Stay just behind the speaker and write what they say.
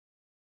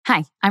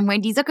Hi, I'm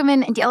Wendy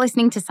Zuckerman, and you're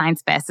listening to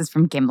Science Versus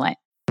from Gimlet.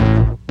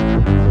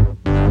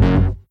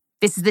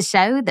 This is the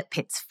show that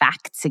pits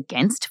facts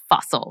against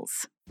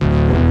fossils.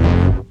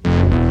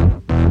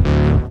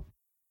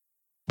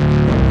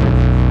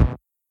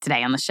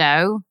 Today on the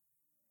show,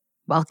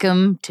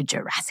 welcome to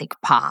Jurassic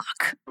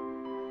Park.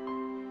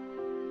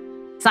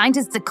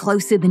 Scientists are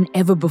closer than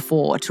ever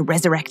before to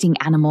resurrecting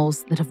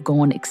animals that have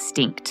gone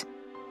extinct.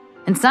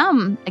 And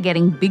some are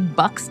getting big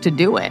bucks to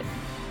do it.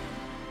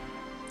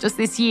 Just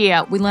this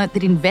year, we learnt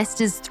that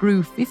investors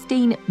threw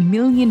 $15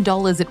 million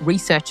at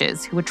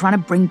researchers who are trying to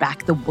bring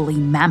back the woolly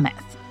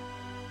mammoth.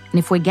 And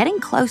if we're getting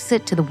closer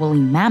to the woolly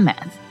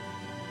mammoth,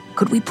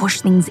 could we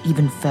push things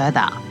even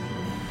further?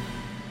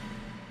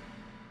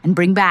 And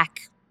bring back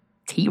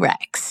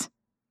T-Rex.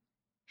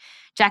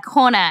 Jack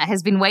Horner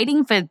has been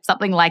waiting for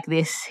something like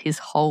this his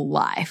whole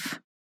life.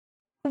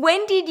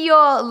 When did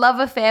your love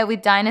affair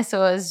with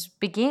dinosaurs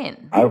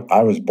begin?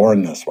 I was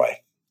born this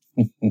way.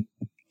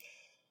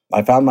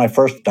 I found my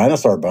first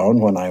dinosaur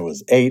bone when I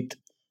was 8,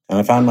 and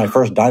I found my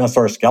first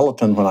dinosaur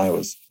skeleton when I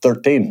was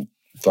 13.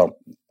 So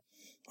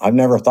I've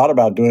never thought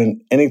about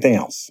doing anything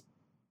else.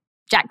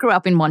 Jack grew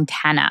up in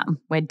Montana,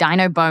 where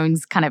dino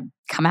bones kind of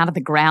come out of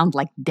the ground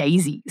like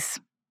daisies.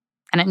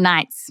 And at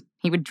nights,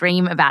 he would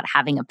dream about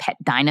having a pet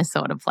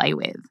dinosaur to play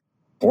with.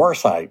 Of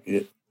course,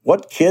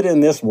 what kid in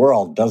this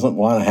world doesn't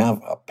want to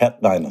have a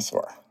pet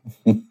dinosaur?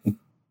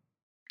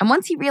 And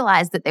once he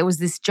realized that there was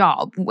this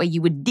job where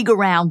you would dig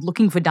around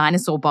looking for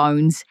dinosaur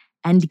bones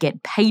and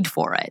get paid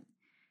for it,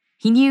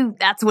 he knew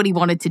that's what he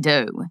wanted to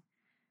do.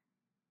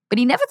 But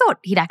he never thought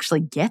he'd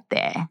actually get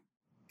there.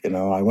 You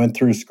know, I went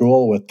through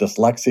school with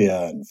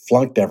dyslexia and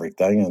flunked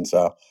everything. And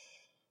so,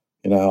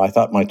 I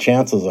thought my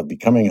chances of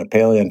becoming a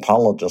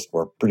paleontologist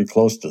were pretty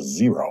close to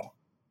zero.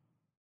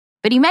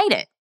 But he made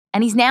it.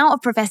 And he's now a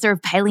professor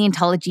of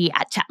paleontology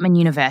at Chapman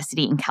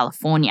University in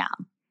California.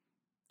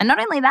 And not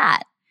only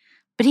that,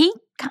 but he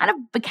kind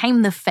of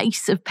became the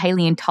face of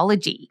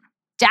paleontology.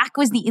 Jack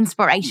was the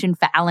inspiration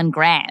for Alan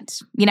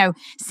Grant,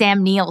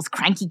 Sam Neill's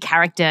cranky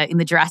character in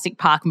the Jurassic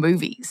Park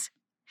movies.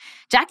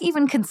 Jack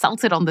even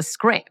consulted on the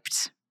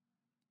script.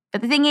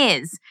 But the thing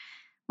is,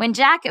 when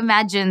Jack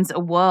imagines a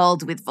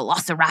world with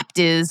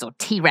velociraptors or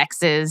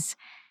T-Rexes,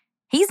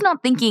 he's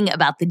not thinking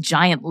about the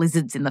giant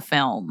lizards in the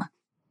film.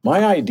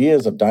 My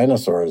ideas of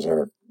dinosaurs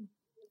are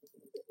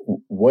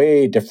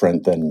way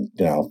different than,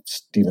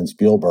 Steven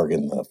Spielberg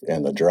and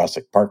the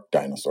Jurassic Park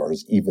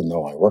dinosaurs, even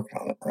though I worked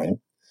on it, right?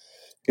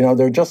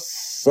 They're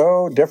just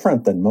so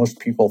different than most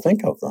people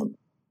think of them.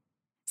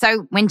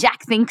 So when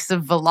Jack thinks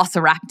of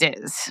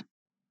velociraptors,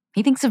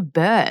 he thinks of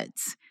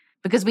birds,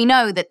 because we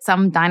know that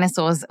some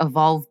dinosaurs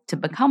evolved to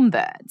become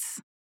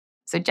birds.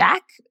 So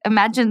Jack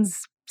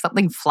imagines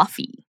something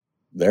fluffy.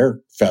 They're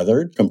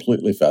feathered,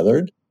 completely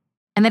feathered.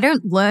 And they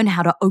don't learn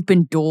how to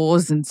open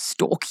doors and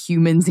stalk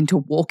humans into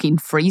walk-in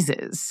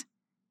freezers.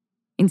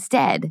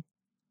 Instead,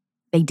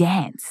 they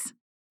dance.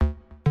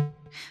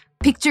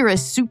 Picture a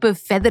super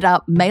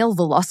feathered-up male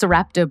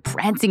velociraptor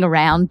prancing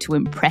around to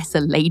impress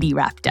a lady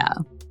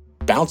raptor.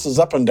 Bounces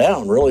up and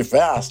down really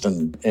fast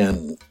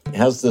and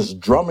has this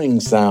drumming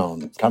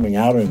sound coming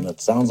out of him that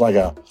sounds like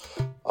a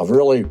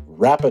really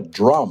rapid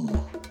drum.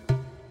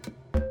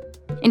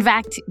 In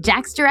fact,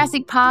 Jack's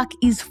Jurassic Park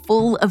is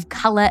full of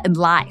color and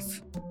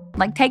life.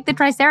 Like, take the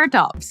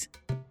Triceratops.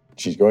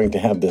 She's going to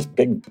have this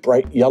big,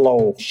 bright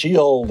yellow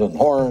shield and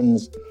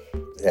horns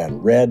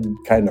and red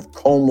kind of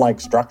comb-like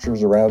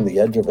structures around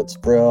the edge of its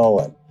frill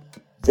and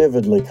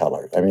vividly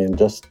colored. I mean,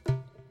 just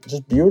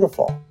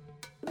beautiful.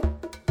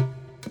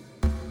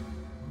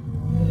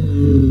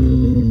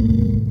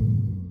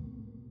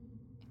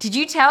 Did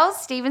you tell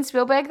Steven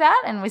Spielberg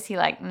that? And was he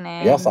like,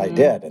 nah? Yes, I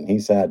did. And he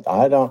said,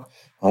 I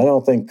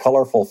don't think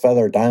colorful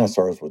feathered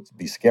dinosaurs would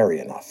be scary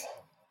enough.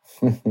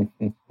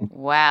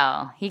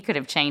 Wow, he could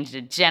have changed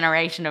a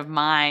generation of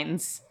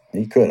minds.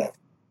 He could have.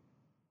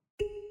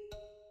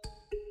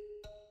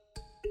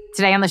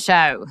 Today on the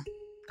show,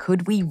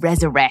 could we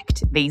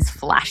resurrect these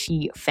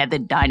flashy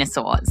feathered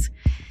dinosaurs?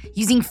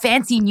 Using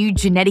fancy new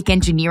genetic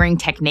engineering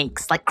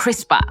techniques like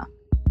CRISPR,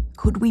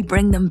 could we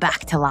bring them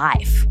back to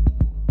life?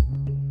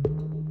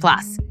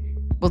 Plus,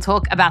 we'll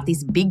talk about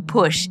this big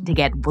push to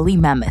get woolly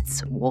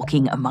mammoths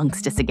walking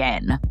amongst us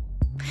again.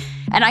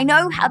 And I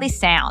know how this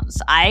sounds.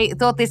 I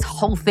thought this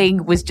whole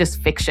thing was just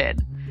fiction.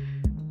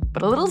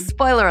 But a little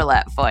spoiler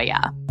alert for ya.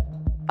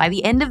 By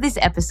the end of this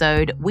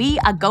episode, we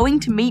are going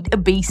to meet a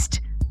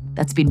beast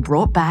that's been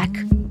brought back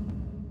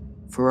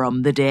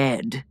from the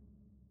dead.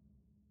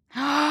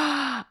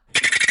 Oh!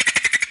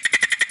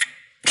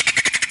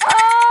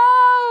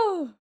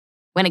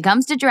 When it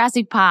comes to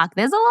Jurassic Park,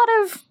 there's a lot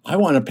of... I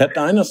want a pet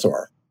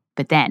dinosaur.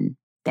 But then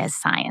there's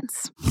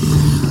science.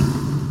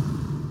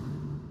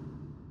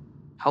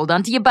 Hold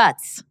on to your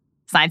butts.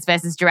 Science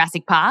versus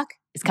Jurassic Park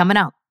is coming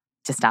up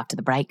just after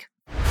the break.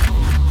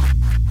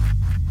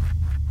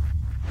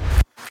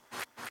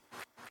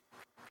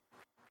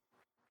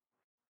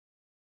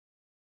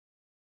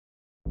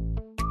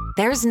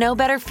 There's no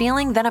better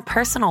feeling than a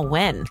personal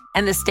win,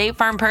 and the State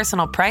Farm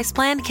Personal Price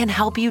Plan can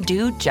help you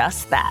do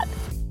just that.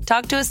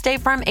 Talk to a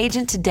State Farm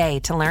agent today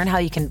to learn how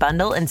you can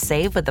bundle and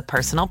save with the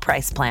Personal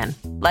Price Plan.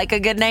 Like a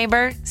good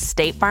neighbor,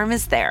 State Farm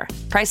is there.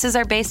 Prices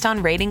are based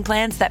on rating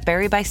plans that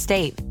vary by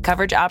state.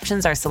 Coverage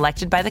options are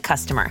selected by the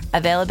customer.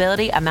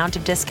 Availability, amount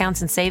of discounts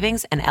and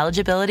savings, and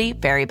eligibility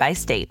vary by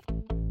state.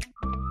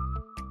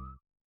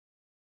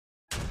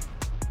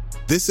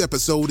 This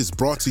episode is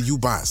brought to you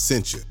by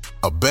Essentia.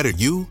 A better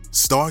you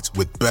starts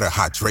with better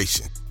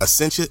hydration.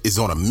 Essentia is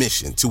on a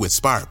mission to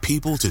inspire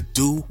people to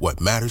do what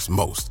matters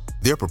most.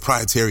 Their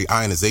proprietary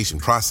ionization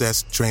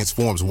process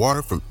transforms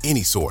water from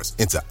any source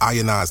into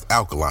ionized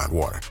alkaline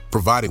water,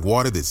 providing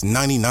water that's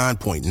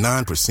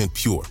 99.9%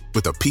 pure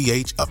with a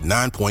pH of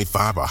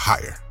 9.5 or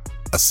higher.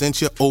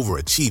 Essentia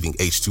Overachieving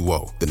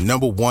H2O, the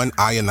 #1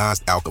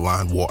 ionized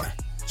alkaline water.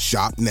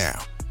 Shop now.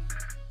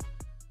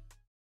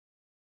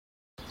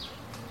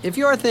 If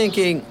you're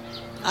thinking,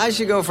 I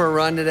should go for a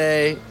run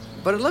today,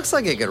 but it looks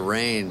like it could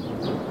rain,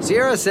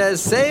 Sierra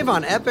says save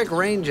on epic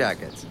rain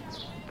jackets.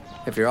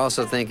 If you're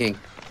also thinking,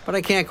 but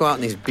I can't go out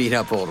in these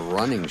beat-up old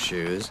running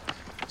shoes,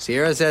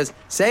 Sierra says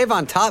save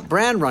on top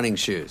brand running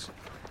shoes.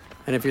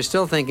 And if you're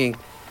still thinking,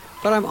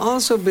 but I'm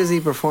also busy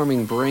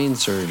performing brain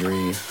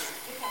surgery,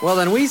 well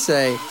then we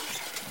say,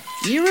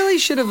 you really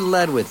should have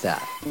led with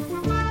that.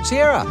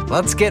 Sierra,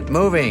 let's get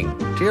moving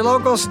to your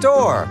local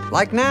store,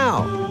 like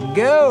now.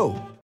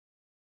 Go!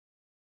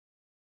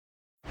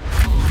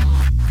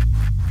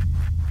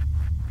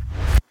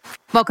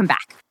 Welcome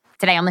back.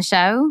 Today on the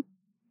show,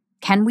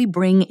 can we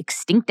bring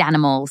extinct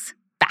animals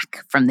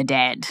back from the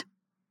dead?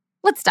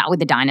 Let's start with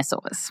the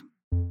dinosaurs.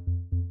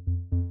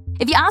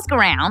 If you ask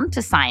around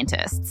to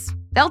scientists,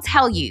 they'll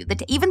tell you that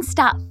to even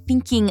start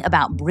thinking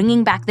about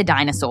bringing back the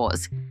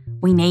dinosaurs,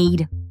 we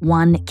need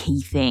one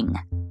key thing: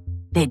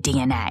 their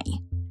DNA.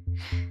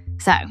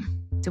 So,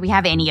 do we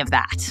have any of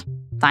that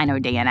dino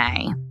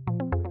DNA?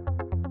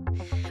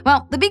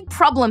 Well, the big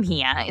problem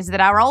here is that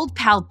our old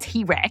pal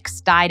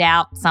T-Rex died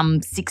out some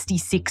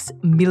 66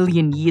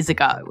 million years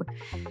ago.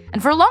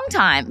 And for a long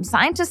time,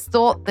 scientists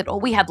thought that all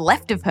we had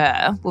left of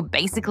her were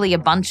basically a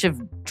bunch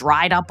of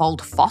dried up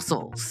old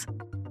fossils.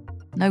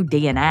 No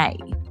DNA.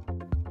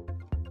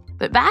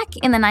 But back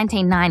in the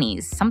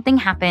 1990s, something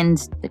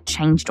happened that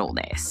changed all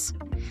this.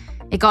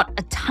 It got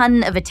a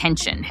ton of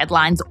attention,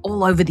 headlines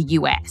all over the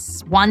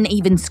US. One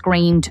even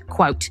screamed,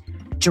 quote,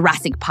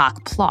 Jurassic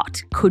Park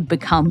plot could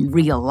become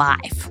real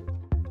life.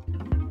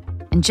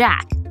 And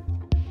Jack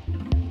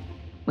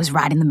was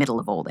right in the middle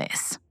of all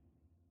this.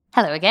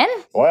 Hello again.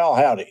 Well,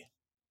 howdy.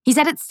 He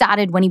said it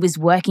started when he was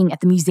working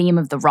at the Museum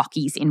of the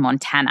Rockies in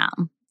Montana.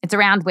 It's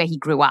around where he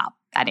grew up,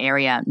 that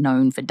area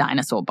known for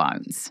dinosaur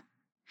bones.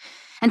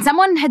 And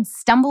someone had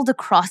stumbled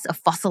across a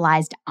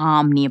fossilized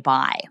arm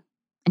nearby,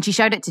 and she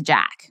showed it to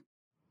Jack.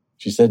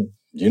 She said,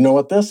 "Do you know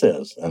what this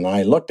is?" And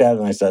I looked at it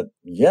and I said,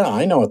 "Yeah,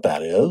 I know what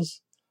that is."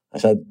 I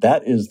said,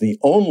 "That is the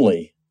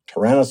only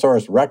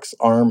Tyrannosaurus Rex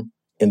arm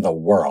in the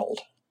world."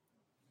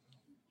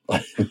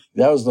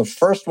 That was the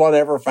first one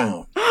ever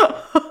found.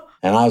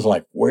 And I was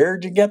like,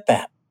 "Where'd you get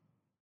that?"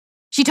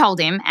 She told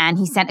him, and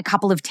he sent a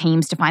couple of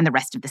teams to find the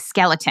rest of the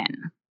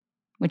skeleton,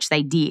 which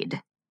they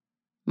did.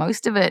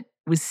 Most of it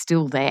was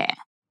still there.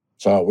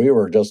 So we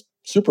were just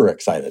super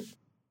excited.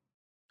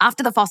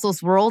 After the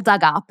fossils were all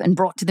dug up and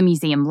brought to the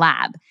museum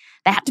lab,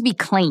 they had to be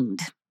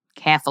cleaned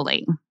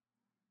carefully.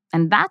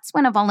 And that's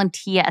when a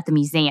volunteer at the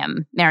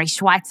museum, Mary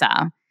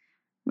Schweitzer,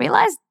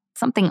 realized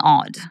something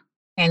odd.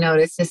 I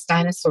noticed this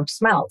dinosaur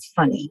smelled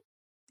funny.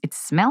 It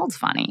smelled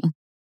funny.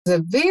 It was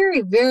a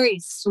very, very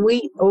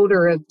sweet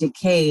odor of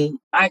decay.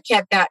 I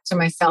kept that to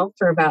myself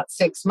for about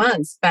 6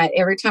 months, but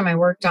every time I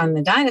worked on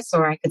the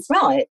dinosaur, I could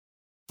smell it.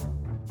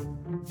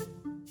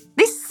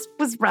 This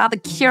was rather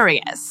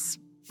curious.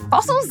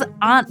 Fossils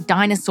aren't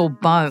dinosaur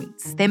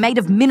bones. They're made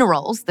of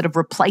minerals that have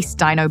replaced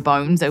dino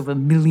bones over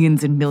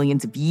millions and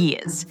millions of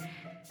years.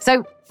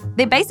 So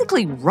they're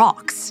basically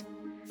rocks.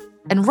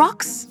 And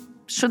rocks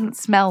shouldn't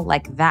smell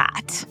like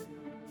that.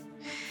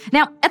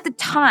 Now, at the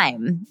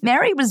time,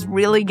 Mary was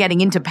really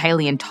getting into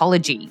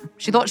paleontology.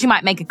 She thought she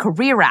might make a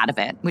career out of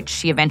it, which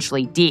she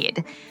eventually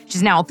did.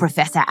 She's now a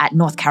professor at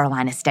North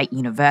Carolina State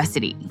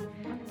University.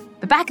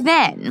 But back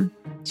then,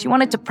 she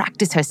wanted to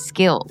practice her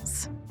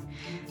skills.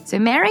 So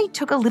Mary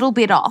took a little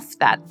bit off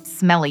that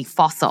smelly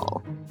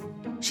fossil.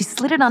 She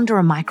slid it under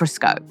a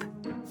microscope.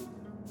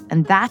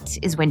 And that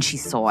is when she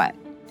saw it.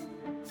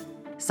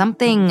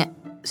 Something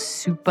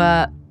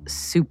super,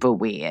 super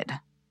weird.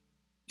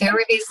 There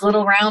were these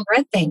little round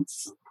red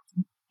things,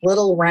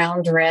 little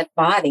round red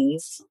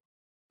bodies.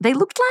 They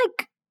looked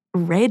like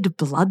red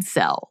blood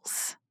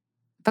cells.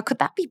 But could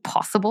that be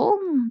possible?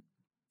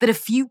 That a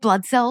few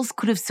blood cells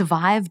could have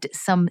survived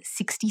some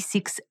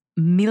 66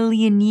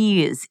 million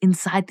years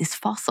inside this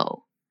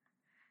fossil?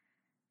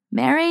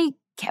 Mary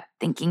kept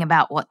thinking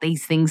about what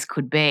these things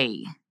could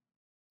be.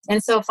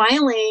 And so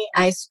finally,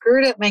 I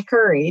screwed up my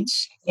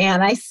courage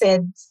and I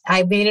said,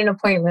 I made an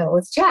appointment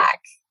with Jack.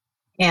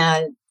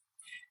 And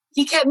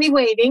he kept me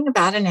waiting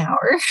about an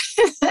hour.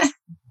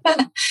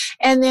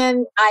 And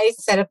then I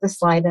set up the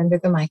slide under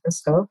the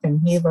microscope and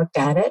he looked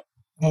at it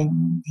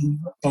And he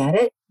looked at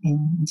it,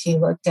 and he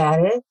looked at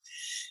it,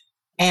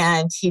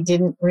 and he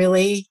didn't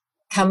really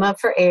come up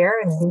for air,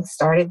 and he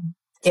started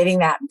getting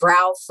that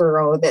brow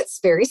furrow that's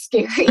very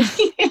scary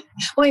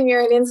when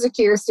you're an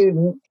insecure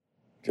student.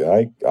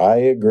 I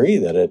agree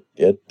that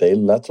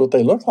that's what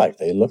they look like.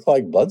 They look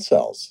like blood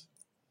cells.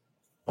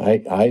 I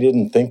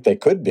didn't think they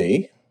could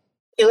be.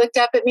 He looked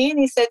up at me and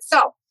he said,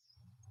 "So,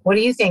 what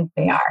do you think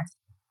they are?"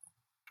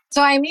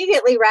 So I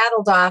immediately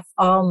rattled off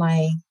all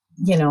my,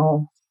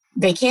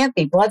 they can't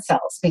be blood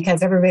cells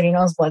because everybody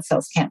knows blood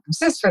cells can't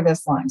persist for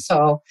this long.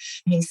 So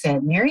he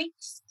said, "Mary,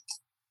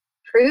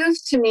 prove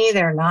to me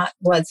they're not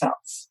blood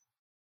cells."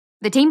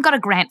 The team got a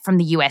grant from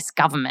the US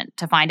government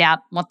to find out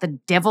what the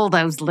devil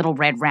those little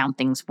red round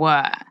things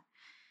were.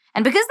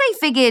 And because they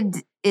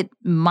figured it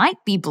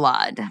might be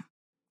blood,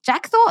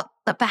 Jack thought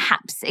that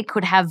perhaps it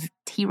could have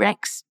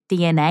T-Rex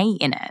DNA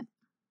in it.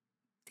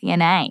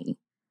 DNA.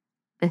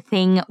 The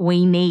thing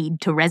we need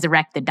to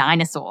resurrect the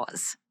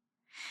dinosaurs.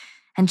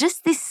 And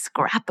just this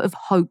scrap of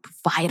hope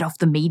fired off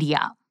the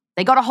media.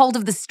 They got a hold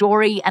of the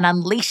story and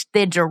unleashed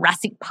their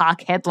Jurassic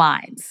Park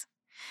headlines.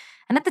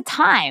 And at the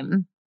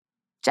time,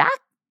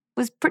 Jack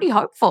was pretty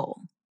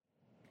hopeful.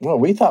 Well,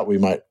 we thought we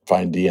might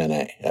find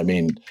DNA. I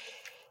mean,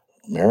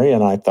 Mary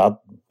and I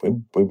thought,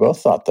 we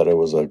both thought that it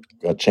was a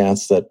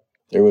chance that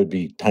there would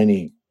be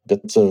tiny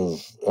bits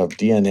of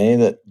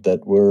DNA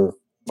that were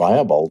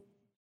viable.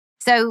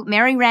 So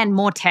Mary ran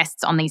more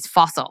tests on these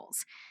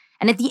fossils.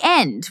 And at the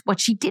end, what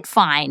she did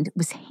find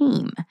was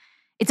heme.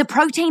 It's a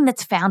protein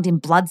that's found in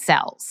blood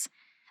cells.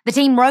 The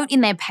team wrote in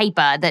their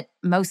paper that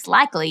most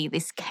likely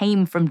this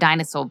came from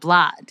dinosaur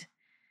blood.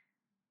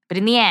 But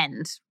in the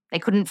end, they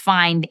couldn't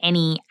find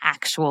any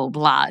actual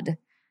blood.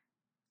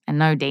 And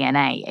no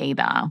DNA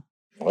either.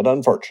 But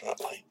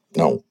unfortunately,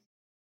 no.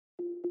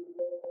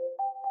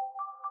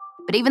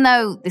 But even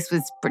though this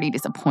was pretty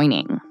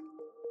disappointing,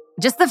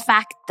 just the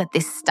fact that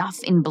this stuff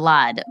in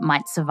blood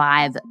might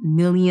survive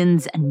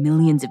millions and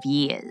millions of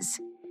years,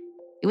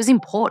 it was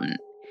important.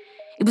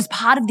 It was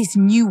part of this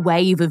new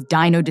wave of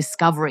dino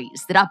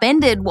discoveries that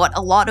upended what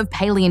a lot of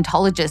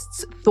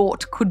paleontologists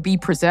thought could be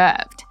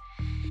preserved.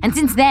 And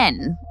since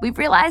then, we've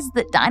realized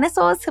that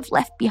dinosaurs have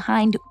left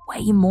behind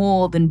way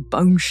more than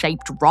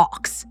bone-shaped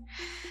rocks.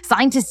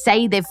 Scientists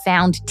say they've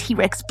found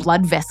T-Rex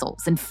blood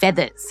vessels and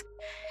feathers.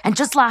 And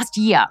just last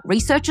year,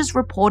 researchers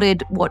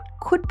reported what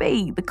could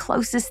be the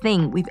closest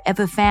thing we've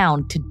ever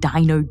found to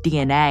dino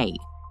DNA.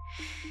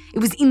 It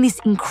was in this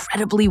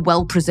incredibly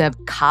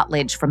well-preserved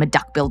cartilage from a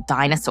duck-billed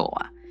dinosaur.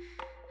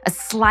 A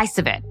slice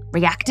of it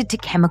reacted to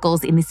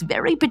chemicals in this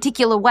very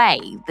particular way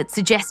that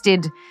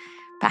suggested,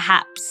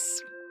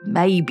 perhaps,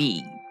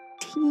 maybe,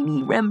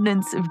 teeny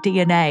remnants of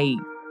DNA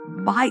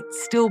might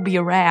still be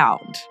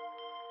around.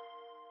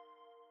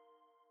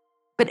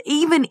 But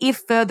even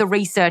if further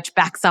research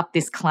backs up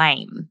this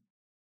claim,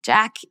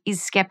 Jack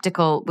is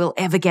skeptical we'll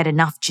ever get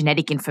enough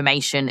genetic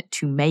information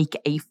to make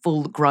a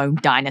full-grown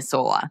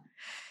dinosaur.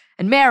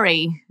 And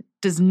Mary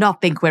does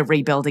not think we're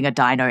rebuilding a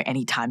dino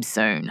anytime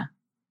soon.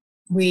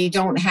 We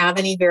don't have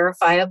any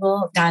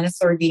verifiable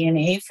dinosaur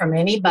DNA from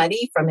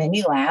anybody, from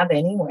any lab,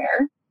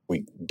 anywhere.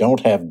 We don't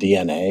have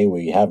DNA.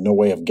 We have no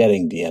way of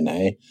getting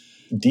DNA.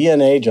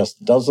 DNA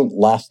just doesn't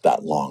last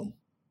that long.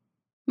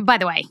 By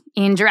the way,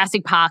 in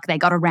Jurassic Park, they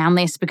got around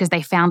this because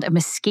they found a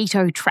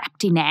mosquito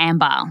trapped in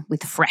amber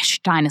with fresh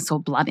dinosaur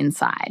blood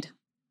inside.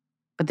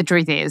 But the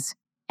truth is,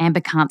 amber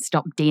can't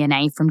stop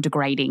DNA from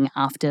degrading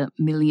after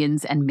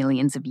millions and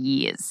millions of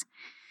years.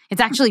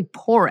 It's actually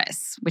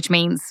porous, which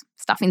means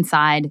stuff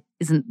inside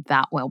isn't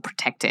that well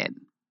protected.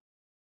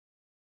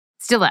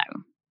 Still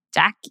though,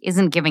 Jack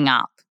isn't giving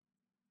up.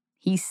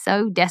 He's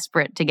so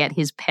desperate to get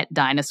his pet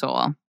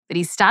dinosaur that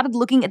he's started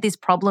looking at this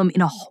problem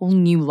in a whole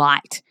new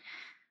light.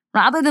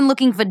 Rather than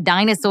looking for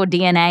dinosaur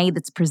DNA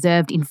that's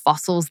preserved in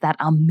fossils that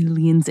are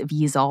millions of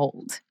years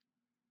old.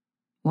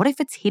 What if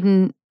it's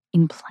hidden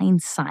in plain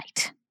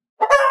sight?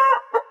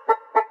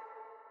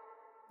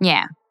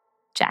 Yeah,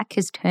 Jack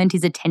has turned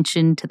his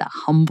attention to the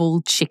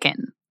humble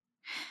chicken.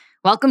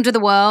 Welcome to the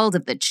world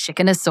of the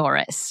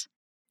Chickenosaurus.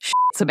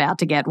 Shit's about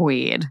to get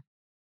weird.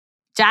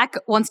 Jack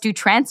wants to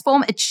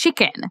transform a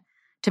chicken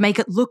to make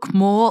it look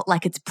more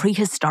like its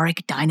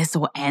prehistoric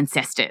dinosaur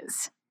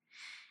ancestors.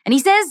 And he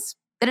says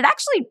that it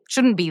actually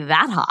shouldn't be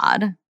that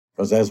hard.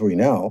 Because as we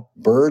know,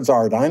 birds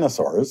are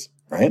dinosaurs,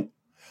 right?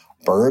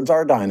 Birds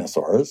are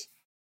dinosaurs.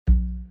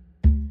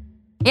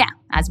 Yeah,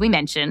 as we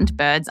mentioned,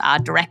 birds are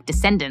direct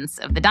descendants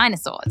of the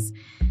dinosaurs,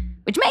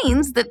 which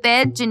means that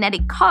their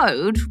genetic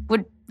code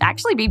would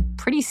actually be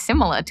pretty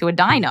similar to a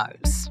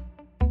dino's.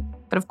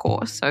 But of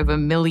course, over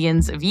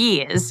millions of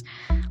years,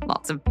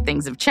 lots of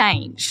things have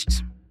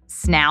changed.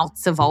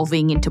 Snouts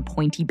evolving into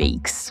pointy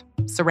beaks,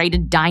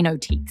 serrated dino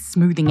teeth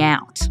smoothing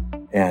out.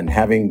 And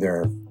having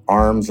their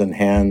arms and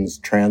hands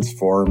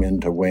transform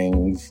into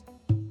wings.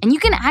 And you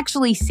can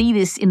actually see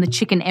this in the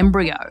chicken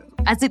embryo.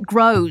 As it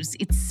grows,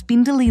 its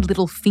spindly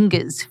little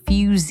fingers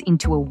fuse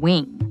into a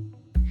wing.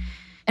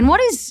 And what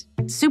is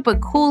super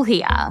cool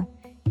here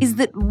is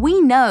that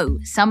we know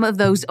some of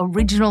those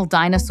original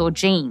dinosaur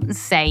genes,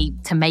 say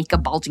to make a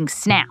bulging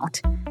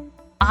snout,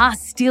 are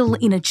still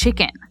in a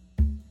chicken.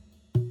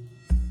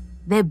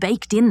 They're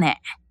baked in there.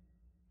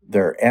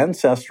 They're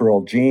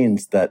ancestral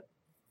genes that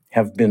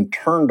have been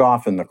turned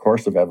off in the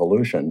course of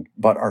evolution,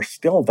 but are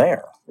still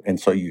there. And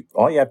so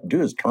all you have to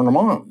do is turn them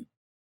on.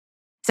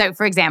 So,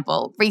 for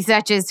example,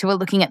 researchers who are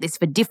looking at this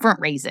for different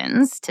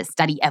reasons to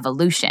study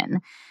evolution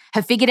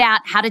have figured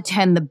out how to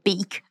turn the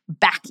beak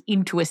back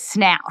into a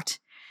snout.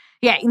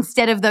 Yeah,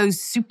 instead of those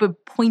super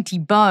pointy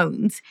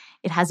bones,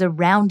 it has a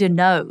rounder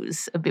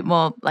nose, a bit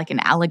more like an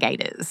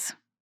alligator's.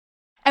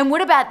 And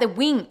what about the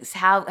wings?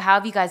 How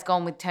have you guys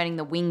gone with turning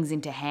the wings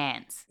into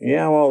hands?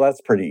 Yeah, well,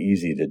 that's pretty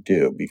easy to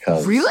do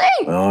because...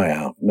 Really? Oh,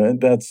 yeah.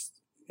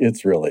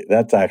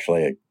 That's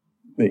actually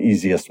the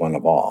easiest one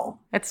of all.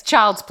 It's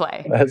child's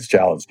play. That's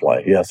child's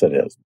play. Yes, it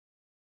is.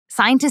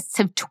 Scientists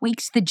have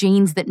tweaked the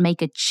genes that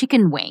make a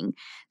chicken wing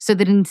so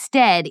that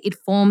instead it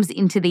forms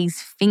into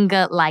these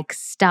finger-like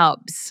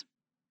stubs.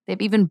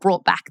 They've even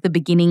brought back the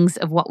beginnings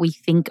of what we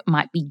think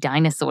might be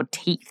dinosaur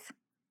teeth.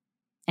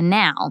 And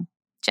now,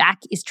 Jack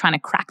is trying to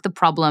crack the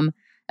problem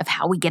of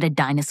how we get a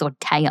dinosaur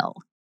tail.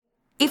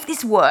 If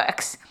this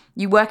works,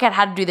 you work out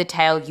how to do the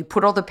tail, you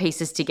put all the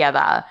pieces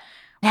together,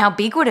 how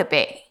big would it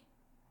be?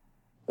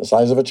 The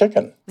size of a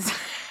chicken.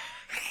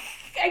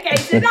 Okay,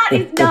 so that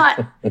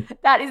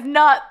is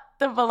not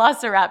the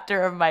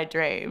velociraptor of my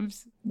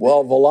dreams.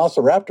 Well,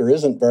 velociraptor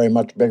isn't very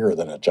much bigger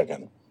than a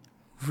chicken.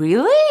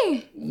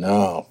 Really?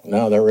 No,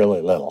 they're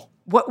really little.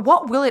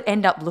 What will it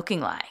end up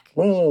looking like?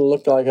 Well, it'll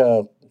look like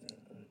a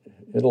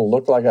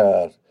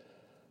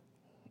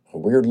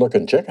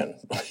weird-looking chicken.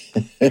 But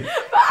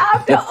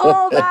after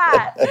all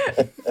that...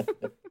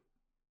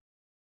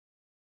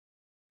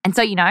 And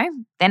so,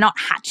 they're not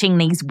hatching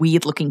these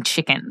weird-looking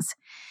chickens.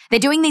 They're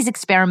doing these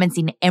experiments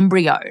in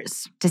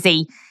embryos to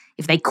see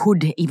if they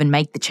could even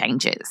make the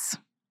changes.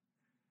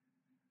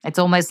 It's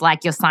almost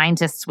like your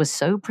scientists were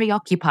so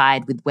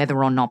preoccupied with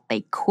whether or not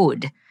they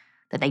could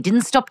that they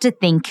didn't stop to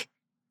think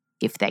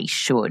if they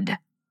should.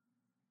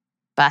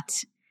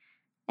 But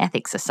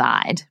ethics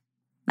aside,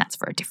 that's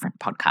for a different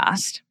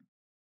podcast.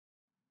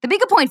 The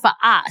bigger point for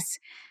us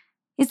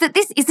is that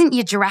this isn't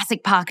your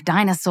Jurassic Park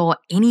dinosaur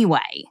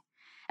anyway.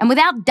 And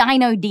without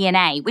dino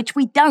DNA, which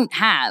we don't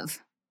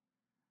have,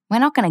 we're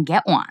not going to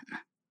get one.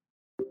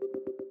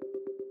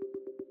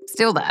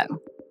 Still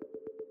though,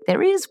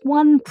 there is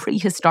one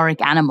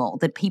prehistoric animal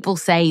that people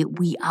say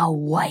we are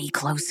way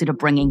closer to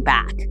bringing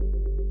back,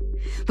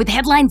 with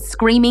headlines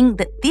screaming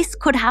that this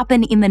could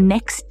happen in the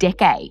next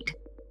decade.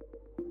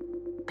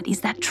 But is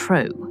that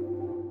true?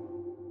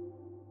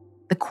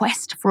 The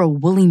quest for a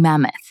woolly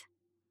mammoth.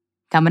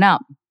 Coming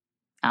up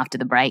after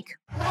the break.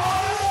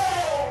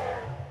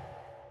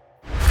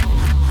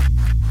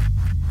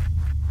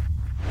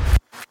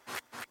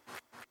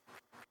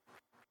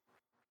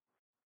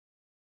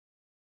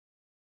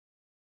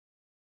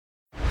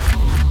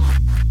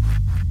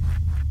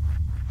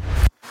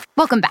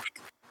 Welcome back.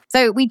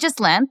 So we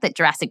just learned that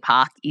Jurassic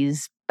Park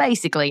is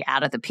basically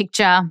out of the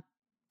picture.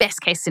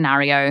 Best case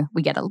scenario,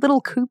 we get a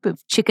little coop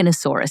of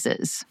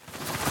chickenosauruses.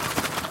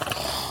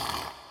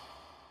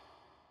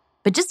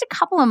 But just a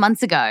couple of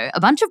months ago,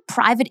 a bunch of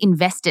private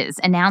investors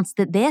announced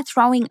that they're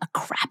throwing a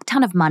crap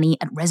ton of money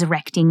at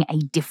resurrecting a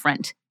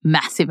different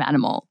massive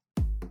animal,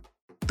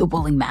 the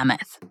woolly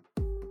mammoth.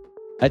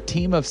 A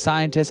team of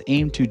scientists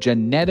aim to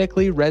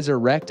genetically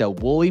resurrect a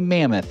woolly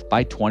mammoth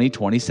by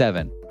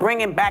 2027.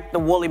 Bringing back the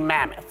woolly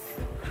mammoth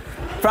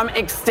from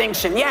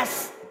extinction,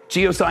 yes.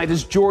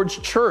 Geoscientist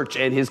George Church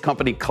and his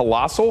company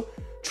Colossal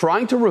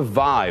trying to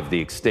revive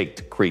the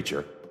extinct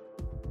creature.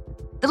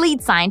 The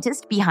lead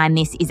scientist behind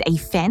this is a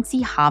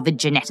fancy Harvard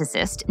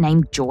geneticist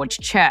named George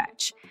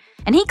Church.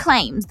 And he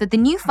claims that the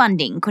new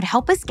funding could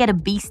help us get a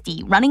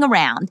beastie running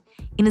around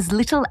in as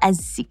little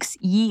as 6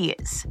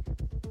 years.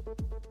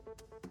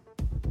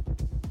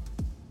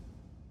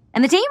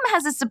 And the team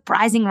has a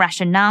surprising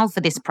rationale for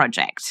this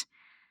project.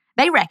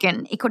 They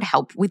reckon it could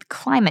help with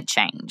climate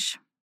change.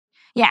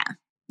 Yeah,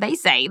 they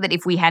say that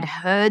if we had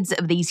herds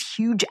of these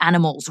huge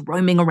animals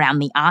roaming around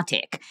the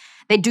Arctic,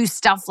 they'd do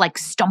stuff like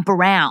stomp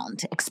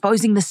around,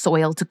 exposing the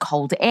soil to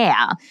cold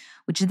air,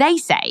 which they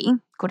say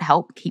could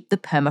help keep the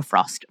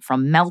permafrost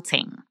from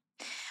melting.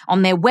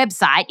 On their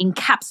website, in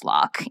caps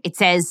lock, it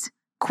says,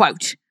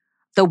 quote,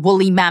 "The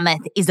woolly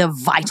mammoth is a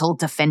vital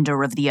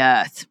defender of the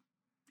earth,"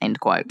 end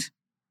quote.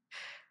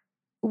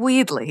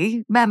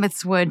 Weirdly,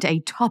 mammoths weren't a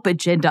top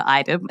agenda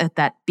item at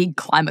that big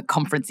climate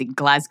conference in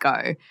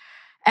Glasgow.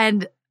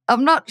 And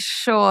I'm not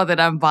sure that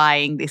I'm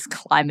buying this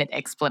climate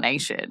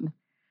explanation.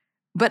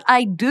 But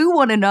I do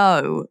want to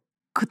know,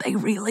 could they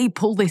really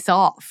pull this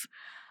off?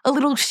 A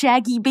little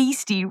shaggy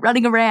beastie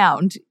running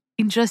around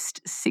in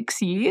just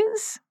 6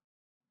 years?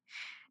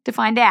 To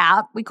find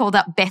out, we called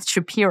up Beth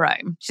Shapiro.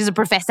 She's a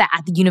professor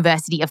at the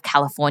University of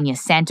California,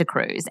 Santa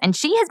Cruz, and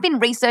she has been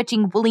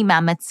researching woolly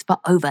mammoths for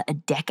over a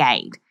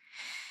decade.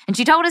 And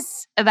she told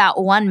us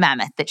about one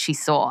mammoth that she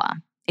saw.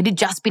 It had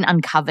just been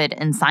uncovered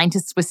and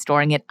scientists were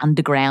storing it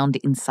underground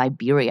in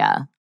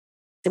Siberia.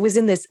 It was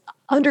in this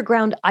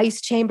underground ice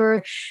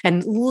chamber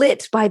and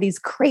lit by these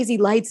crazy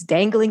lights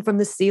dangling from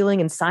the ceiling,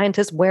 and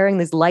scientists wearing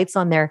these lights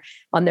on their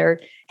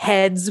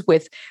heads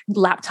with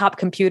laptop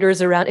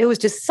computers around. It was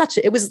just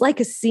it was like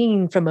a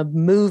scene from a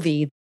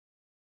movie.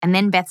 And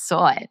then Beth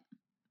saw it,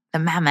 the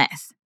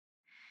mammoth.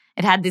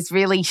 It had this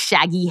really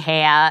shaggy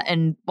hair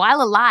and,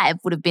 while alive,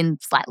 would have been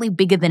slightly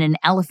bigger than an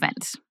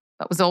elephant,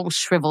 but was all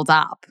shriveled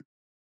up.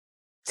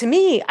 To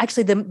me,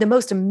 actually, the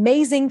most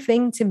amazing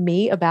thing to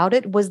me about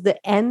it was the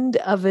end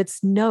of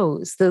its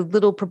nose, the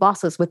little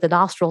proboscis with the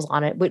nostrils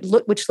on it,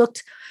 which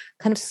looked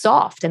kind of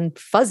soft and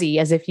fuzzy,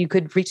 as if you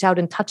could reach out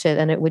and touch it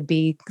and it would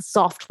be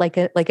soft like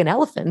an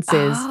elephant's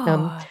is.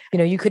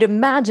 You could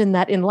imagine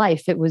that in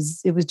life. It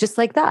was just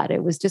like that.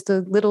 It was just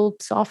a little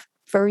soft,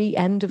 furry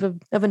end of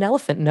an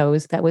elephant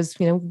nose that was,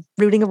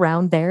 rooting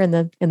around there in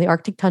the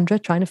Arctic tundra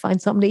trying to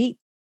find something to eat.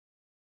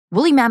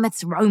 Woolly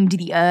mammoths roamed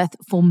the earth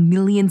for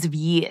millions of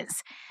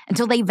years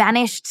until they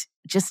vanished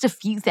just a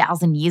few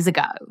thousand years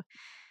ago.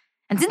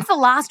 And since the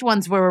last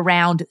ones were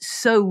around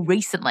so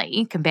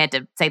recently, compared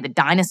to, say, the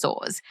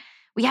dinosaurs,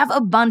 we have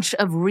a bunch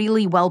of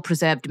really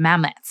well-preserved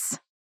mammoths.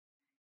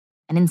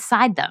 And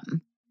inside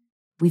them,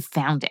 we've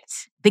found it.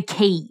 The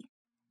key.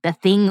 The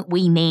thing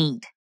we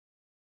need.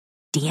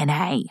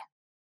 DNA.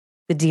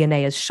 The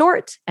DNA is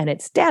short and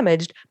it's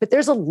damaged, but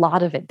there's a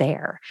lot of it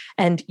there.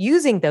 And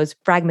using those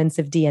fragments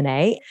of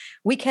DNA,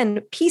 we can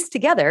piece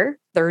together,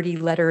 30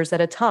 letters at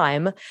a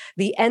time,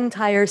 the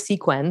entire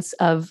sequence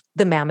of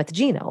the mammoth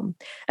genome.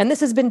 And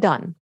this has been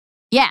done.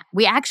 Yeah,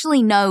 we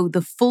actually know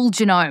the full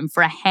genome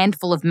for a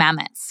handful of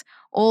mammoths,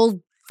 all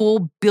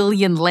 4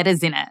 billion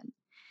letters in it.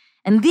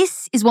 And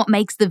this is what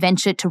makes the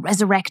venture to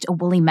resurrect a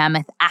woolly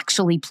mammoth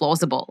actually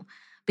plausible.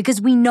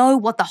 Because we know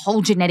what the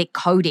whole genetic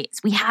code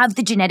is. We have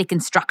the genetic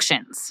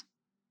instructions.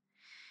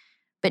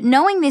 But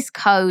knowing this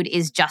code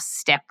is just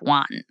step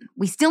one.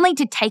 We still need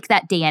to take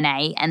that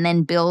DNA and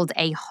then build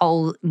a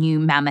whole new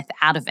mammoth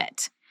out of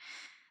it.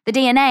 The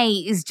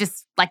DNA is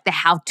just like the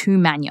how-to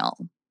manual.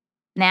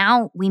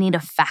 Now we need a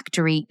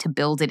factory to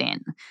build it in,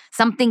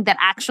 something that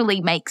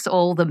actually makes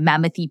all the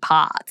mammothy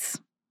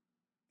parts.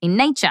 In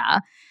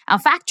nature, our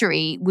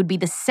factory would be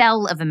the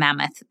cell of a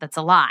mammoth that's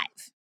alive.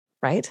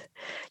 Right?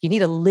 You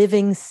need a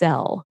living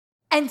cell.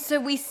 And so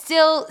we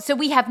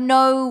have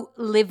no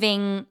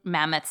living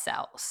mammoth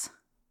cells.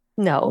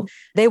 No,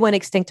 they went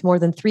extinct more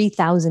than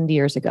 3,000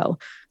 years ago.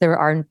 There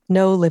are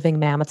no living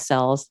mammoth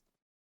cells.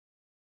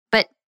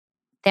 But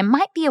there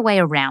might be a way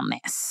around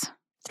this.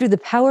 Through the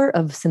power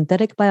of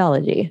synthetic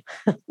biology.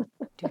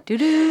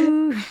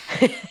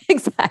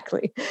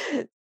 Exactly.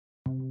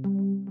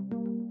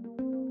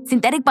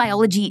 Synthetic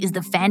biology is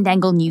the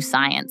fandangle new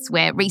science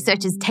where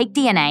researchers take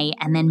DNA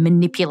and then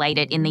manipulate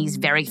it in these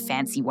very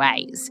fancy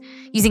ways,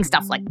 using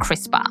stuff like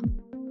CRISPR.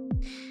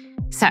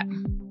 So,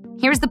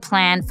 here is the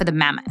plan for the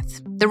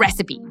mammoth, the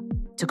recipe,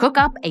 to cook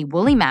up a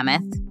woolly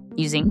mammoth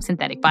using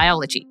synthetic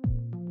biology.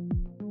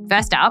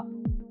 First up,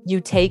 you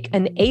take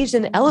an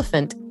Asian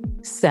elephant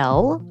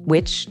cell,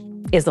 which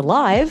is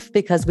alive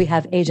because we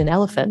have Asian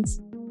elephants.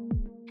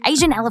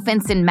 Asian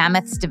elephants and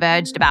mammoths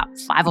diverged about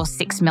 5 or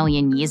 6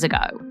 million years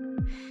ago.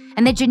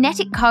 And their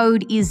genetic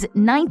code is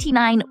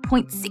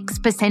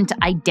 99.6%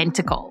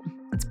 identical.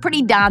 It's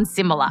pretty darn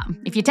similar.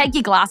 If you take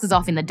your glasses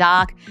off in the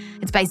dark,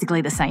 it's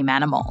basically the same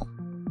animal.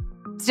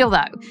 Still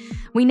though,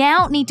 we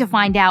now need to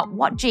find out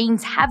what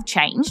genes have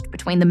changed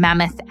between the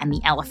mammoth and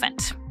the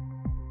elephant.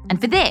 And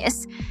for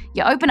this,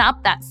 you open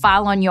up that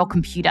file on your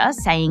computer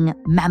saying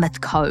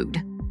mammoth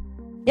code.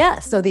 Yeah,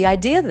 so the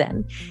idea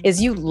then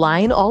is you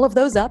line all of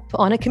those up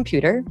on a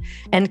computer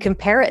and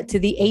compare it to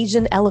the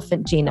Asian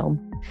elephant genome.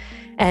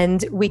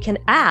 And we can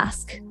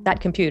ask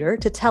that computer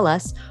to tell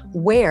us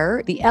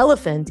where the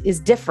elephant is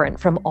different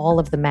from all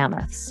of the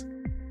mammoths.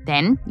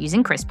 Then,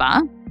 using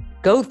CRISPR,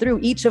 go through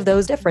each of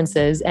those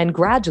differences and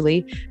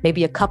gradually,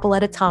 maybe a couple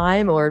at a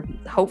time or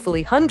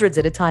hopefully hundreds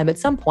at a time at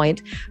some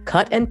point,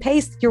 cut and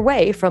paste your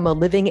way from a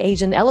living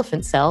Asian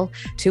elephant cell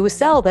to a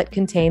cell that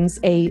contains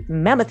a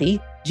mammothy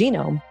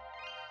genome.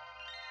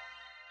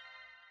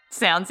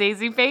 Sounds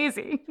easy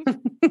peasy.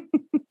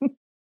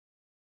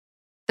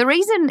 The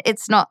reason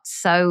it's not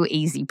so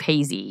easy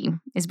peasy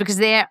is because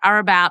there are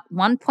about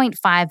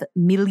 1.5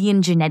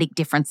 million genetic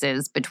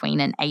differences between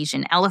an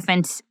Asian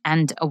elephant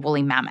and a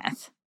woolly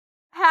mammoth.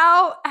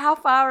 How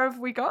far have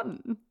we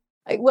gotten?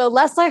 Well,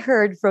 last I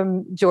heard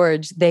from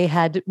George, they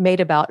had made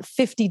about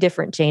 50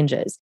 different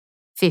changes.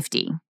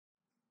 50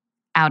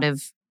 out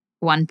of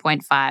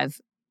 1.5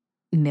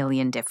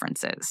 million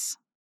differences.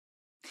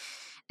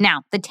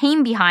 Now, the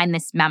team behind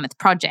this mammoth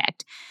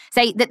project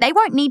say that they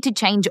won't need to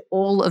change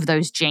all of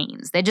those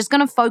genes. They're just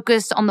going to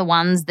focus on the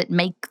ones that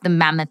make the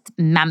mammoth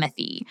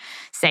mammothy,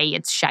 say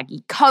its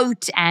shaggy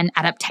coat and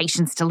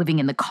adaptations to living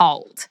in the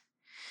cold.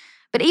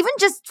 But even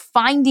just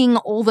finding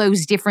all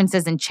those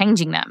differences and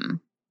changing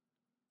them,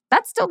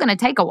 that's still going to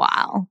take a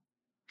while.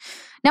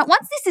 Now,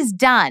 once this is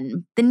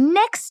done, the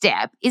next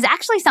step is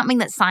actually something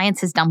that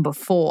science has done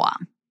before.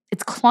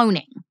 It's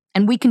cloning,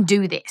 and we can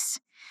do this.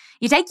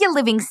 You take your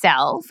living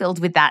cell filled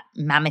with that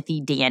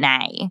mammothy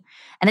DNA,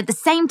 and at the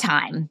same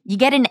time, you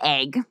get an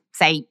egg,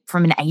 say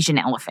from an Asian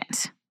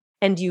elephant.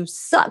 And you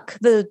suck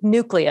the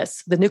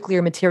nucleus, the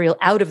nuclear material,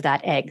 out of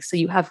that egg. So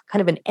you have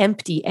kind of an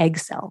empty egg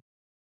cell.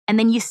 And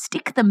then you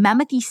stick the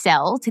mammothy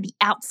cell to the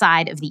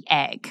outside of the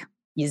egg.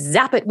 You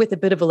zap it with a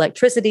bit of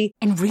electricity.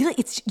 And really,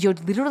 you're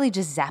literally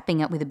just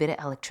zapping it with a bit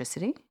of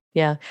electricity?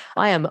 Yeah,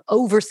 I am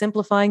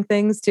oversimplifying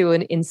things to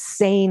an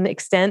insane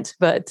extent,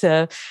 but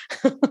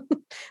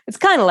it's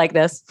kind of like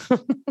this.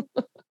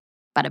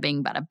 Bada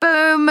bing, bada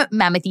boom.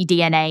 Mammothy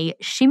DNA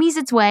shimmies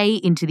its way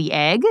into the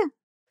egg.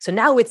 So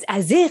now it's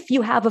as if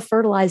you have a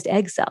fertilized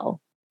egg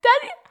cell. That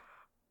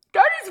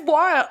is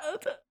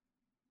wild.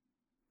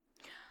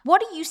 What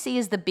do you see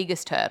as the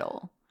biggest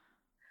hurdle?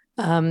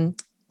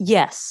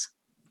 Yes.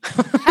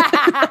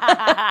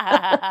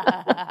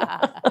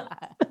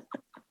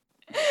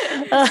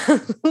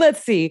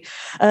 Let's see.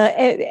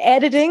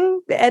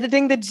 Editing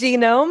the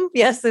genome,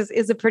 yes,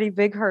 is a pretty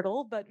big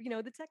hurdle, but the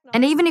technology.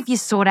 And even if you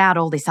sort out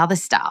all this other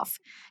stuff,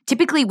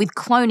 typically with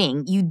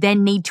cloning, you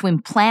then need to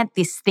implant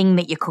this thing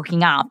that you're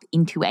cooking up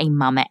into a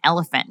mama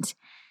elephant.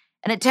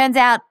 And it turns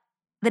out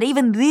that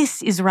even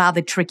this is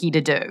rather tricky to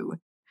do.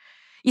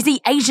 You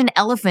see, Asian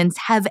elephants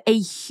have a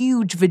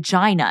huge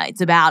vagina. It's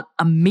about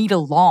 1 meter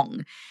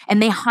long,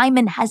 and their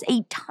hymen has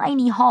a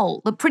tiny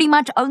hole that pretty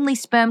much only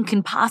sperm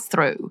can pass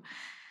through.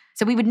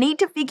 So we would need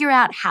to figure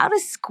out how to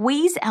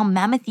squeeze our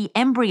mammothy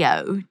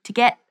embryo to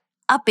get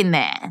up in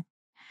there.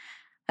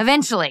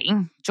 Eventually,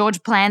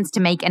 George plans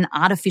to make an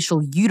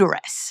artificial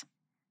uterus.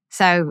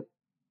 So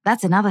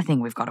that's another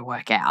thing we've got to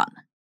work out.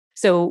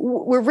 So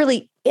we're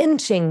really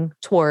inching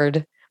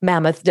toward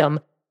mammothdom.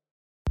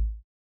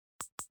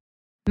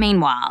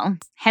 Meanwhile,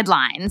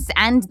 headlines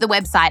and the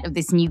website of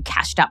this new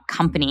cashed-up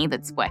company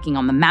that's working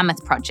on the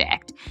mammoth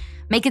project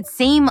make it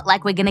seem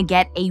like we're going to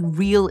get a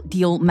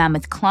real-deal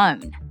mammoth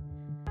clone.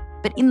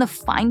 But in the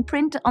fine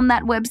print on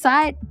that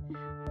website,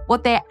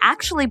 what they're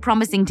actually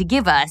promising to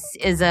give us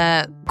is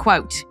a,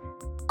 quote,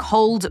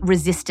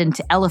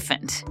 cold-resistant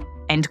elephant,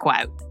 end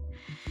quote.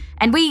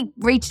 And we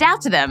reached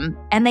out to them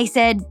and they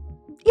said,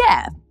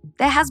 yeah,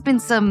 there has been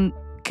some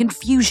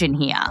confusion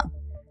here.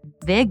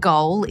 Their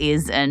goal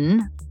is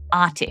an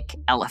Arctic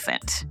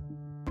elephant.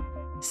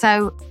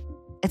 So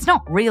it's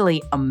not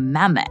really a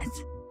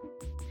mammoth.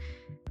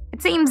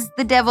 It seems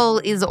the devil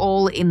is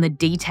all in the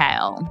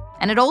detail,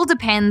 and it all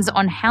depends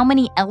on how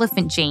many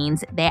elephant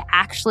genes they're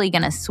actually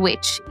going to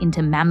switch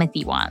into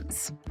mammothy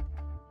ones.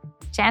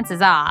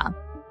 Chances are,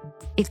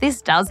 if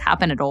this does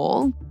happen at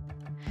all,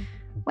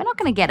 we're not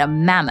going to get a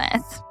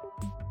mammoth.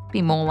 It'd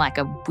be more like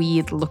a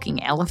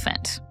weird-looking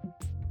elephant.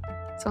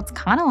 So it's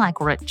kind of like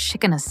we're at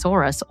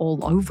Chickenosaurus all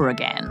over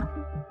again.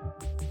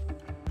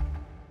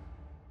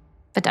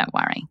 But don't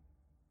worry.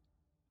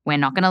 We're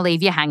not going to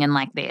leave you hanging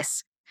like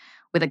this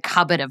with a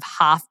cupboard of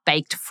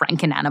half-baked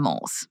Franken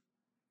animals.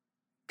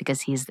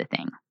 Because here's the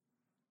thing.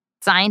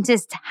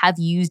 Scientists have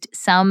used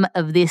some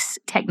of this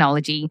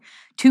technology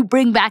to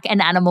bring back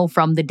an animal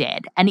from the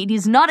dead. And it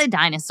is not a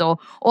dinosaur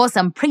or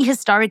some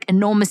prehistoric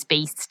enormous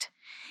beast.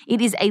 It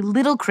is a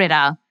little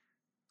critter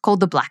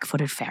called the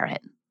black-footed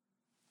ferret.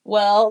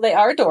 Well, they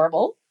are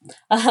adorable,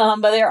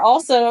 but they're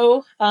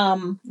also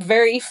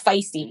very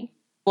feisty.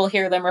 We'll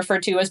hear them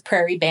referred to as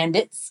prairie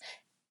bandits.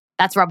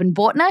 That's Robin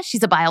Bortner.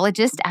 She's a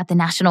biologist at the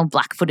National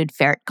Black-Footed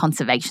Ferret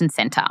Conservation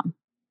Centre.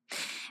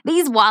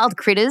 These wild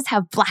critters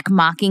have black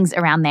markings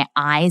around their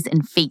eyes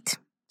and feet,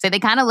 so they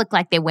kind of look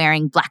like they're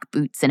wearing black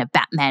boots and a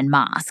Batman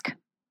mask.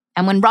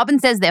 And when Robin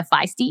says they're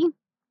feisty,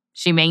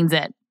 she means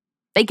it.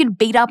 They can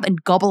beat up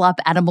and gobble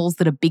up animals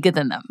that are bigger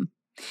than them.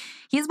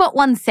 Here's what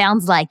one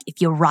sounds like if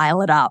you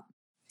rile it up.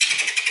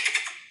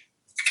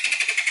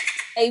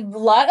 A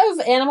lot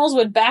of animals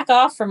would back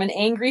off from an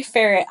angry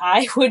ferret,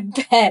 I would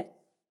bet.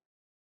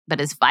 But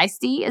as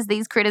feisty as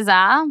these critters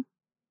are,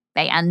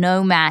 they are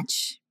no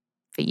match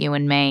for you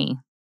and me.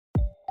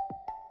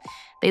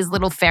 These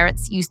little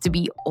ferrets used to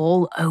be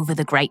all over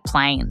the Great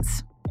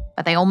Plains,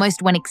 but they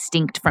almost went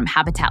extinct from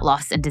habitat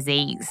loss and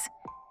disease.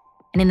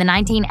 And in the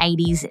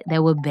 1980s,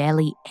 there were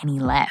barely any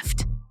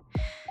left.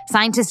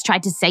 Scientists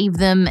tried to save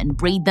them and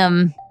breed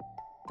them,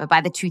 but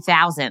by the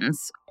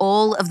 2000s,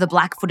 all of the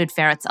black-footed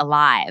ferrets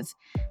alive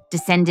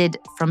descended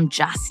from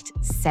just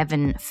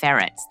 7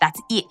 ferrets.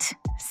 That's it,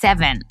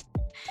 7.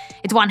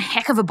 It's one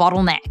heck of a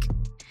bottleneck.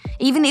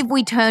 Even if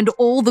we turned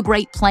all the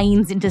Great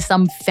Plains into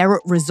some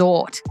ferret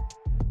resort,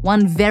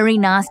 one very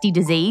nasty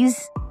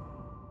disease,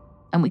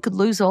 and we could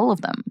lose all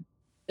of them.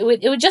 It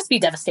would just be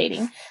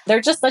devastating.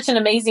 They're just such an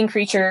amazing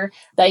creature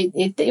that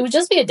it would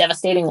just be a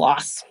devastating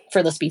loss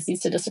for the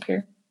species to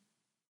disappear.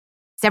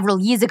 Several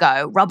years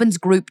ago, Robin's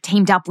group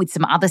teamed up with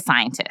some other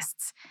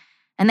scientists,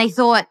 and they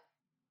thought,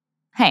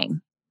 hey,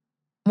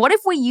 what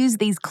if we use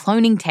these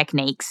cloning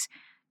techniques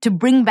to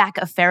bring back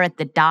a ferret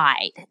that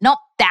died, not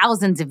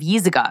thousands of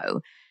years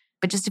ago,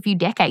 but just a few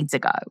decades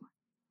ago?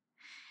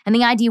 And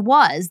the idea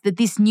was that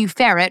this new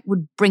ferret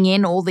would bring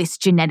in all this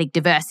genetic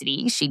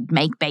diversity, she'd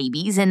make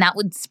babies, and that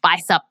would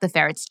spice up the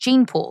ferret's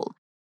gene pool.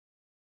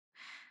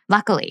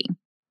 Luckily,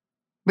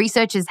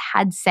 researchers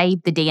had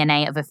saved the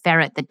DNA of a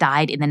ferret that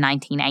died in the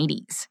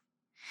 1980s.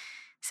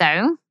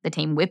 So the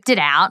team whipped it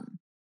out,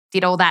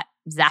 did all that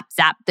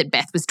zap that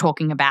Beth was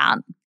talking about,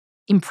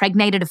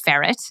 impregnated a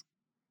ferret,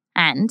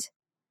 and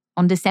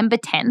on December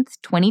 10th,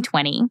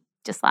 2020,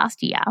 just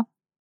last year,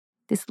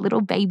 this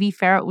little baby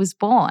ferret was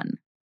born.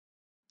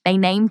 They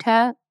named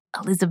her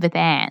Elizabeth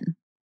Ann.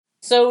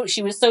 So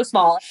she was so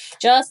small,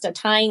 just a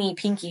tiny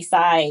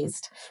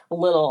pinky-sized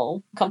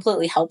little,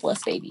 completely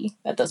helpless baby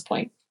at this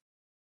point.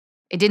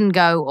 It didn't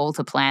go all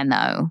to plan,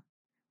 though.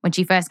 When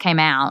she first came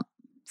out,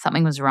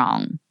 something was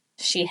wrong.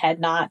 She had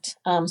not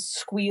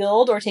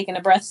squealed or taken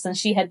a breath since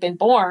she had been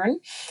born,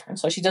 and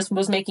so she just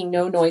was making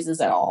no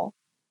noises at all.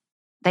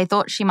 They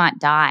thought she might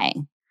die.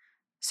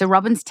 So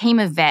Robin's team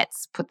of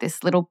vets put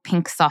this little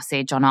pink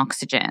sausage on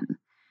oxygen,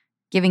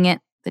 giving it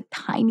the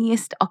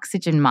tiniest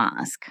oxygen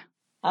mask.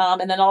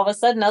 And then all of a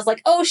sudden I was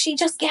like, oh, she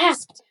just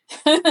gasped.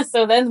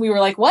 So then we were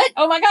like, what?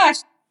 Oh my gosh.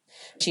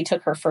 She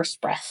took her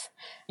first breath.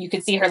 You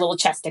could see her little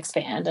chest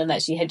expand and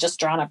that she had just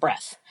drawn a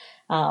breath,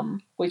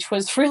 which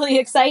was really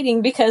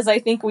exciting because I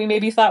think we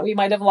maybe thought we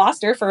might have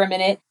lost her for a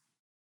minute.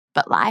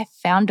 But life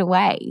found a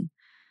way.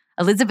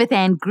 Elizabeth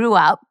Ann grew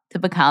up to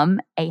become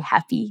a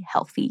happy,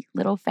 healthy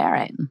little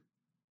ferret.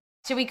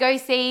 Should we go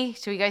see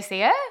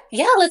her?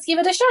 Yeah, let's give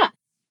it a shot.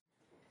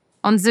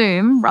 On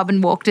Zoom, Robin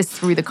walked us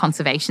through the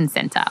conservation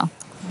centre.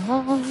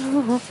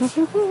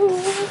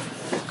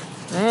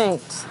 Right.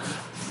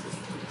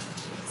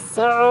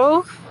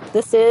 So,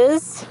 this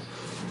is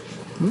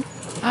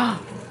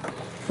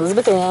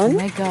Elizabeth Ann. Oh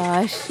my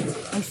gosh,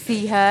 I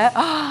see her.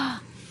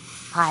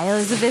 Hi,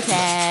 Elizabeth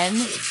Ann.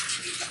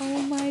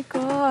 Oh my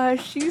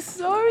gosh, she's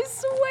so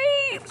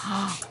sweet.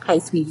 Hi,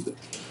 sweetie.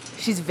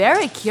 She's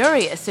very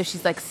curious, so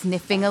she's like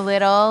sniffing a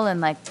little and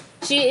like...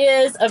 She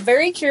is a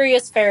very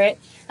curious ferret.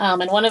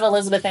 And one of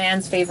Elizabeth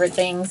Ann's favorite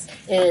things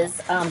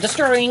is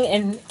destroying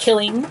and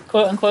killing,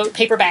 quote unquote,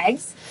 paper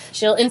bags.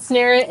 She'll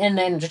ensnare it and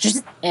then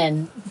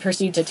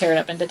proceed to tear it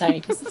up into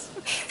tiny pieces.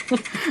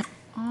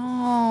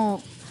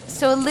 Oh,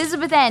 so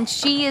Elizabeth Ann,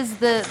 she is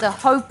the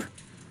hope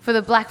for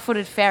the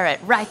black-footed ferret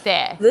right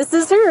there. This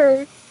is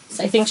her.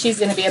 I think she's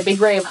going to be a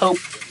big ray of hope.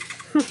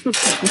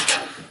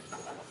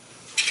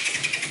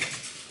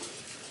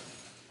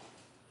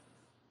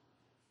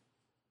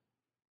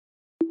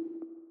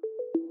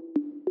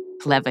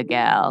 Clever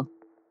girl.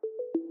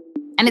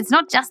 And it's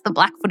not just the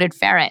black-footed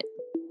ferret.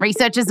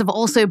 Researchers have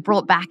also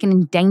brought back an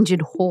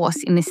endangered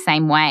horse in this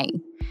same way.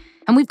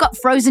 And we've got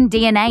frozen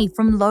DNA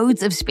from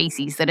loads of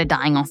species that are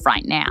dying off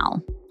right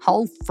now.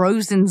 Whole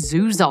frozen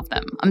zoos of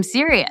them. I'm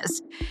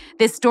serious.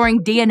 They're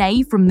storing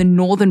DNA from the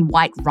northern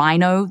white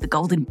rhino, the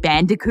golden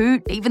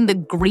bandicoot, even the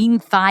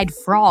green-thighed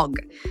frog,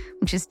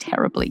 which is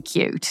terribly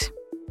cute.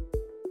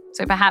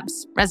 So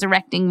perhaps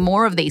resurrecting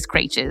more of these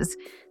creatures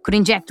could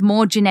inject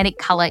more genetic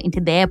colour into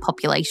their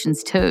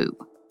populations too.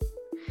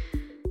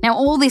 Now,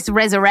 all this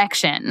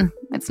resurrection,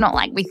 it's not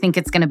like we think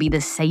it's going to be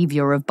the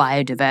saviour of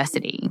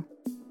biodiversity,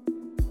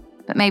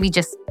 but maybe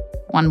just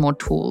one more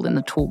tool in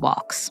the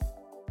toolbox.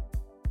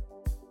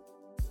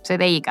 So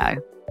there you go.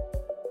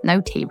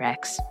 No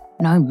T-Rex,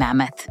 no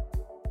mammoth.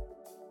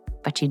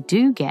 But you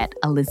do get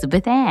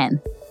Elizabeth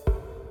Ann.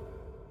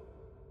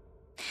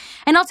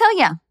 And I'll tell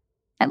you,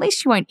 at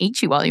least she won't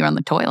eat you while you're on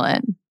the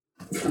toilet.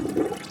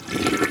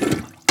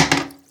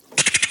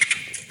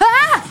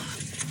 Ah!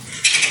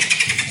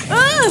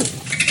 Ah!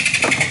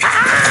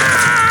 Ah!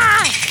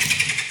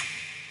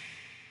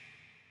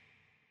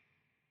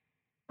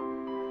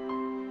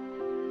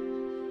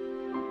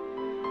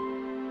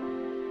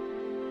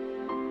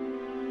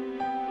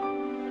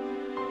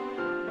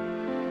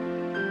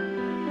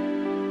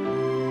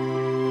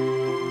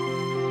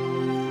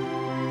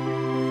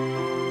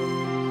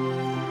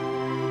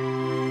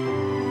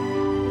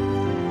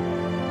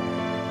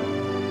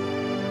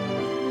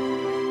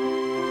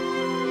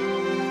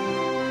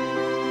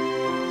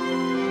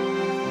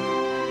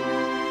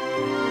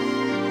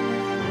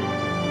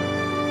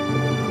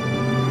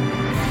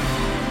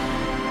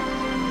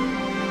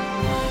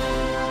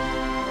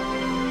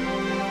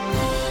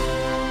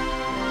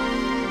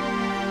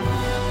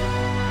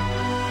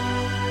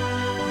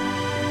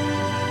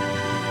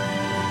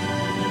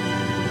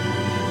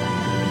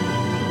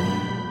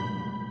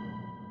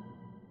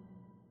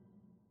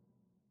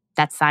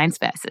 That's Science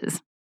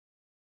Versus.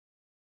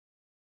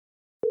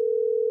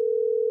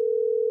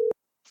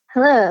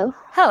 Hello.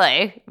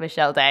 Hello,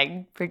 Michelle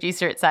Dang,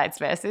 producer at Science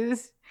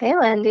Versus. Hey,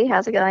 Wendy.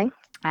 How's it going?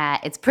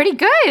 It's pretty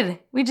good.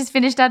 We just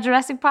finished our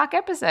Jurassic Park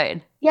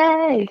episode.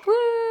 Yay.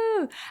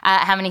 Woo!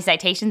 How many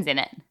citations in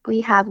it?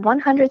 We have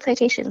 100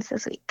 citations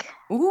this week.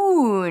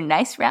 Ooh,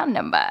 nice round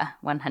number,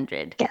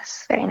 100.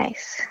 Yes, very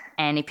nice.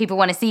 And if people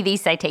want to see these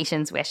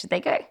citations, where should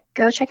they go?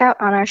 Go check out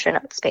on our show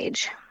notes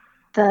page.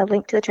 The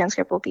link to the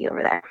transcript will be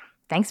over there.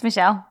 Thanks,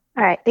 Michelle.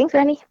 All right. Thanks,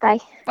 Wendy. Bye.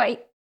 Bye.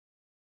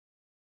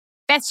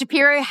 Beth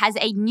Shapiro has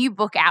a new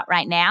book out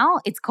right now.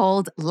 It's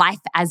called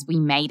Life as We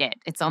Made It.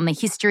 It's on the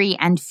history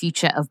and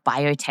future of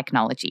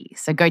biotechnology.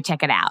 So go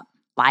check it out.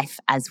 Life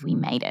as We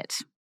Made It.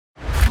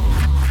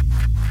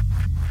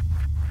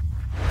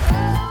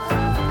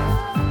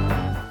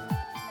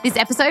 This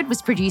episode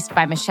was produced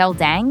by Michelle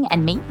Dang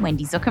and me,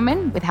 Wendy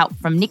Zuckerman, with help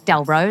from Nick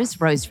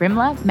Dalrose, Rose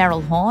Rimler,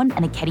 Meryl Horn,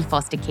 and Aketi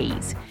Foster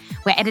Keys.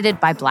 We're edited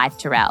by Blythe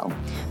Terrell.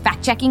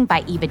 Fact-checking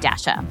by Eva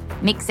Dasher.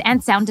 Mix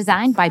and sound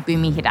design by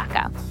Bhumi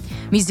Hidaka.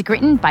 Music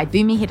written by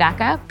Bhumi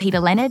Hidaka, Peter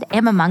Leonard,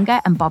 Emma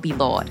Munger, and Bobby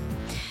Lord.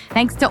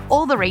 Thanks to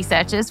all the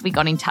researchers we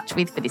got in touch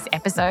with for this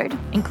episode,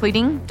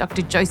 including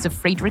Dr. Joseph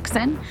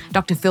Friedrichsen,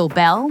 Dr. Phil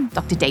Bell,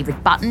 Dr.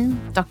 David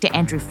Button, Dr.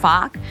 Andrew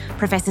Fark,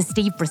 Professor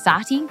Steve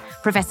Brasati,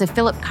 Professor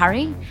Philip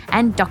Curry,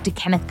 and Dr.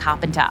 Kenneth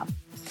Carpenter.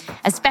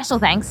 A special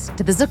thanks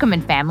to the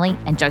Zuckerman family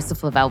and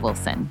Joseph Lavelle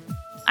Wilson.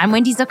 I'm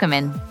Wendy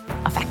Zuckerman.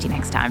 I'll fact you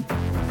next time.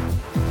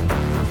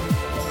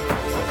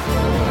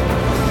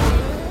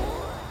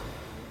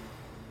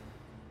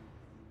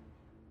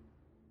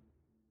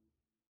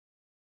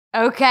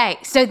 Okay,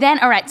 so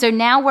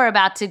now we're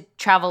about to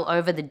travel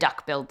over the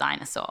duck-billed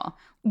dinosaur.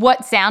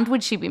 What sound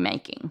would she be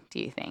making, do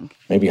you think?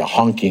 Maybe a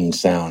honking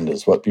sound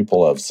is what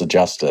people have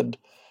suggested.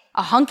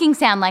 A honking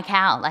sound like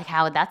how? Like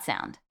how would that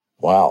sound?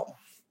 Wow.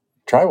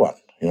 Try one,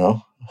 There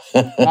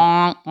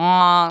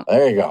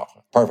you go.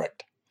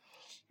 Perfect.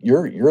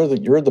 You're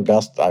the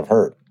best I've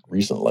heard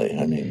recently.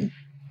 I mean,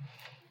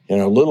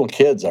 little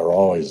kids are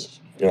always,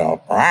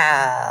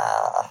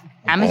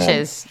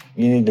 amateurs.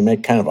 You need to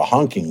make kind of a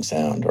honking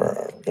sound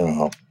or,